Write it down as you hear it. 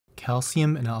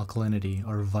Calcium and alkalinity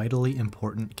are vitally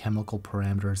important chemical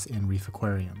parameters in reef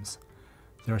aquariums.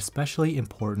 They're especially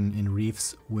important in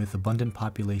reefs with abundant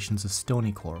populations of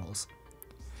stony corals.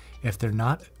 If they're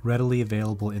not readily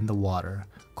available in the water,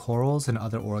 corals and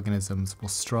other organisms will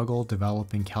struggle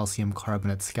developing calcium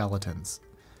carbonate skeletons.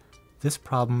 This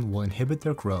problem will inhibit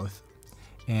their growth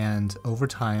and, over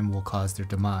time, will cause their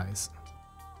demise.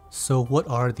 So what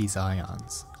are these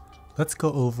ions? Let's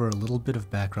go over a little bit of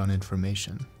background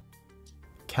information.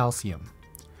 Calcium.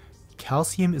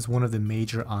 Calcium is one of the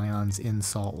major ions in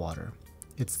saltwater.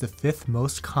 It's the fifth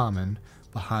most common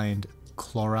behind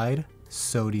chloride,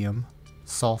 sodium,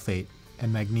 sulfate,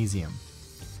 and magnesium.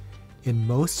 In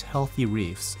most healthy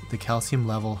reefs, the calcium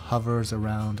level hovers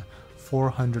around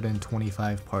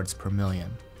 425 parts per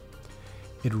million.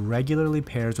 It regularly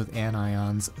pairs with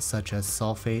anions such as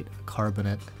sulfate,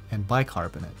 carbonate, and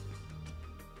bicarbonate.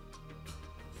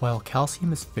 While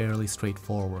calcium is fairly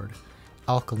straightforward,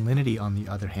 alkalinity, on the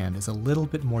other hand, is a little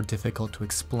bit more difficult to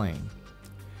explain.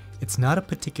 It's not a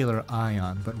particular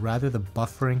ion, but rather the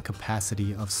buffering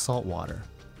capacity of salt water.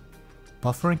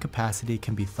 Buffering capacity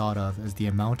can be thought of as the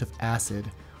amount of acid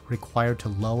required to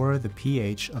lower the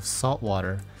pH of salt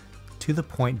water to the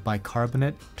point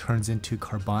bicarbonate turns into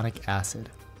carbonic acid.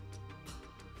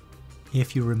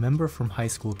 If you remember from high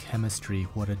school chemistry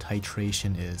what a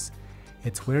titration is,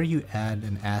 it's where you add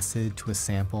an acid to a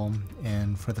sample,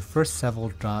 and for the first several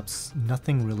drops,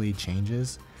 nothing really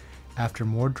changes. After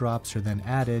more drops are then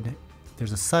added,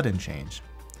 there's a sudden change.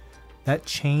 That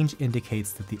change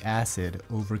indicates that the acid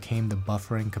overcame the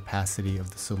buffering capacity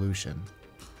of the solution.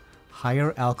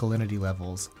 Higher alkalinity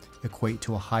levels equate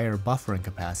to a higher buffering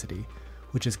capacity,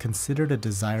 which is considered a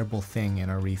desirable thing in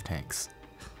our reef tanks.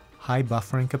 High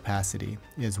buffering capacity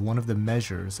is one of the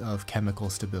measures of chemical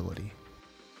stability.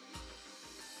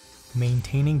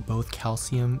 Maintaining both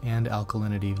calcium and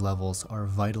alkalinity levels are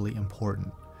vitally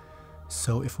important.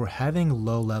 So if we're having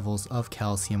low levels of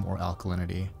calcium or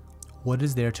alkalinity, what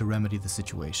is there to remedy the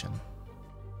situation?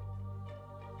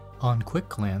 On quick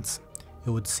glance, it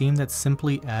would seem that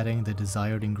simply adding the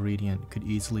desired ingredient could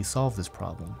easily solve this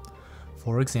problem.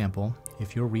 For example,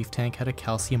 if your reef tank had a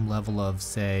calcium level of,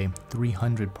 say,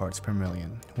 300 parts per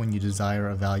million, when you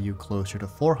desire a value closer to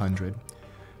 400,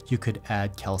 you could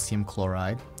add calcium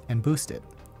chloride and boost it.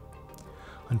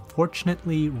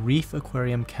 Unfortunately, reef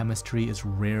aquarium chemistry is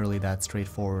rarely that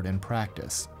straightforward in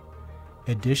practice.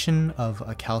 Addition of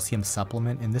a calcium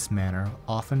supplement in this manner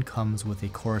often comes with a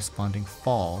corresponding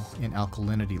fall in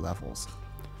alkalinity levels.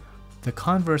 The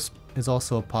converse is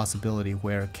also a possibility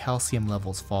where calcium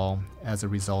levels fall as a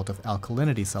result of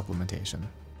alkalinity supplementation.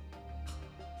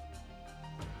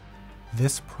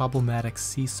 This problematic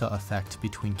seesaw effect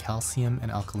between calcium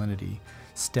and alkalinity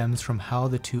stems from how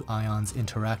the two ions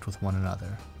interact with one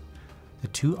another. The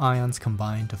two ions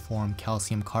combine to form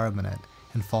calcium carbonate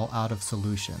and fall out of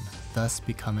solution, thus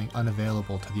becoming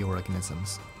unavailable to the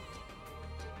organisms.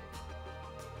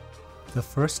 The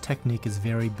first technique is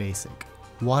very basic: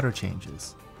 water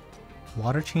changes.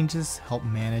 Water changes help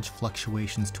manage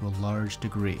fluctuations to a large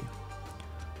degree.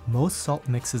 Most salt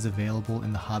mixes available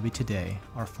in the hobby today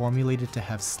are formulated to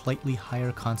have slightly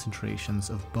higher concentrations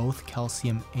of both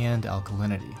calcium and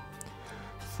alkalinity.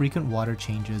 Frequent water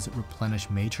changes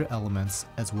replenish major elements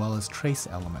as well as trace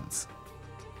elements.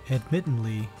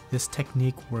 Admittedly, this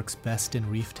technique works best in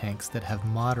reef tanks that have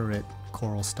moderate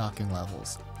coral stocking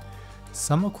levels.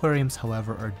 Some aquariums,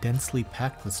 however, are densely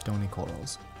packed with stony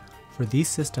corals. For these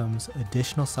systems,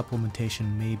 additional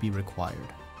supplementation may be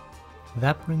required.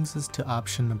 That brings us to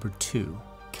option number 2,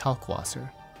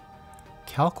 Kalkwasser.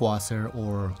 Kalkwasser,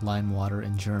 or lime water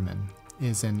in German,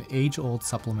 is an age-old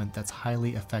supplement that's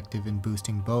highly effective in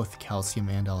boosting both calcium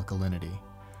and alkalinity.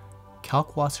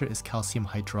 Kalkwasser is calcium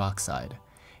hydroxide,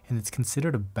 and it's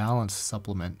considered a balanced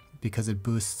supplement because it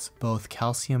boosts both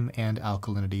calcium and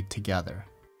alkalinity together.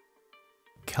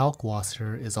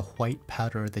 Kalkwasser is a white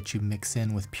powder that you mix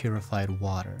in with purified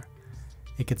water.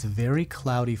 It gets very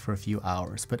cloudy for a few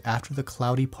hours, but after the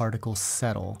cloudy particles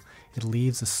settle, it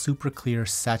leaves a super clear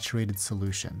saturated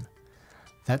solution.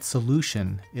 That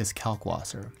solution is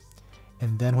Kalkwasser,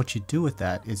 and then what you do with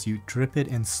that is you drip it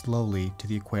in slowly to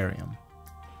the aquarium.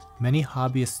 Many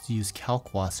hobbyists use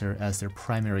Kalkwasser as their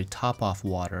primary top-off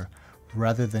water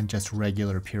rather than just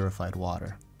regular purified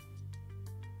water.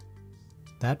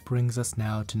 That brings us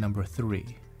now to number 3,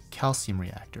 calcium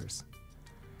reactors.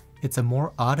 It's a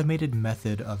more automated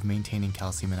method of maintaining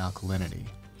calcium and alkalinity.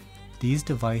 These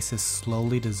devices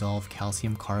slowly dissolve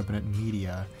calcium carbonate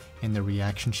media in the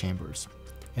reaction chambers,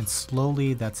 and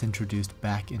slowly that's introduced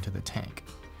back into the tank.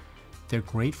 They're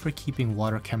great for keeping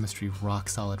water chemistry rock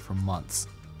solid for months.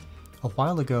 A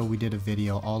while ago we did a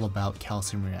video all about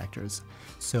calcium reactors,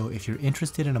 so if you're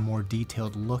interested in a more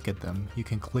detailed look at them, you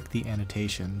can click the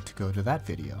annotation to go to that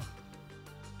video.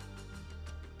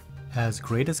 As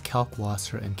great as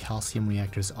kalkwasser and calcium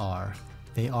reactors are,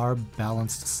 they are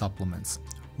balanced supplements,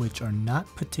 which are not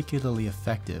particularly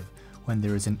effective when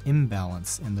there is an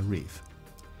imbalance in the reef.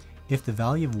 If the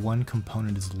value of one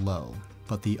component is low,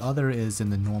 but the other is in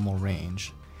the normal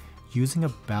range, using a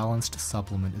balanced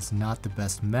supplement is not the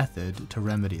best method to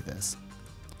remedy this.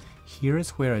 Here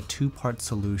is where a two-part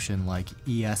solution like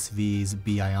ESV's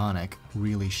Bionic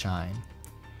really shine.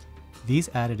 These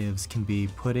additives can be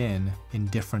put in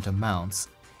different amounts,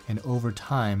 and over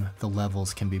time the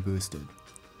levels can be boosted.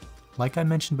 Like I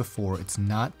mentioned before, it's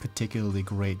not particularly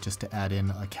great just to add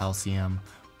in a calcium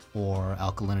or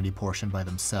alkalinity portion by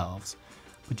themselves,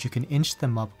 but you can inch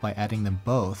them up by adding them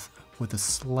both with a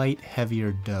slight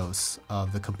heavier dose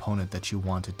of the component that you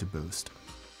wanted to boost.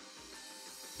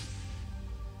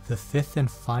 The fifth and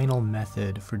final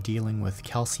method for dealing with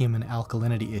calcium and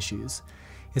alkalinity issues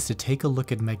is to take a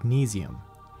look at magnesium.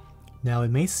 Now,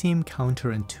 it may seem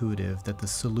counterintuitive that the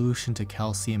solution to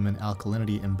calcium and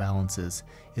alkalinity imbalances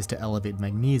is to elevate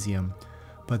magnesium,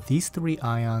 but these three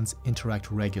ions interact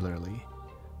regularly.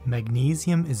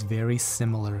 Magnesium is very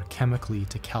similar chemically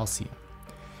to calcium.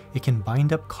 It can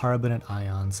bind up carbonate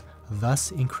ions,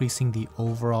 thus increasing the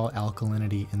overall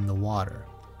alkalinity in the water.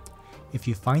 If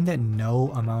you find that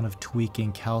no amount of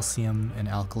tweaking calcium and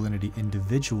alkalinity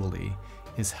individually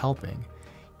is helping,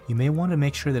 you may want to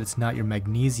make sure that it's not your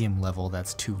magnesium level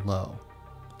that's too low.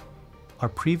 Our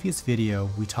previous video,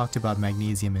 we talked about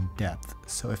magnesium in depth,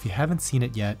 so if you haven't seen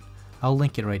it yet, I'll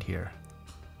link it right here.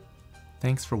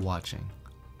 Thanks for watching.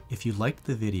 If you liked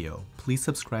the video, please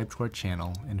subscribe to our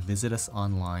channel and visit us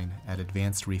online at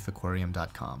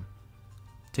advancedreefaquarium.com.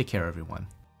 Take care, everyone.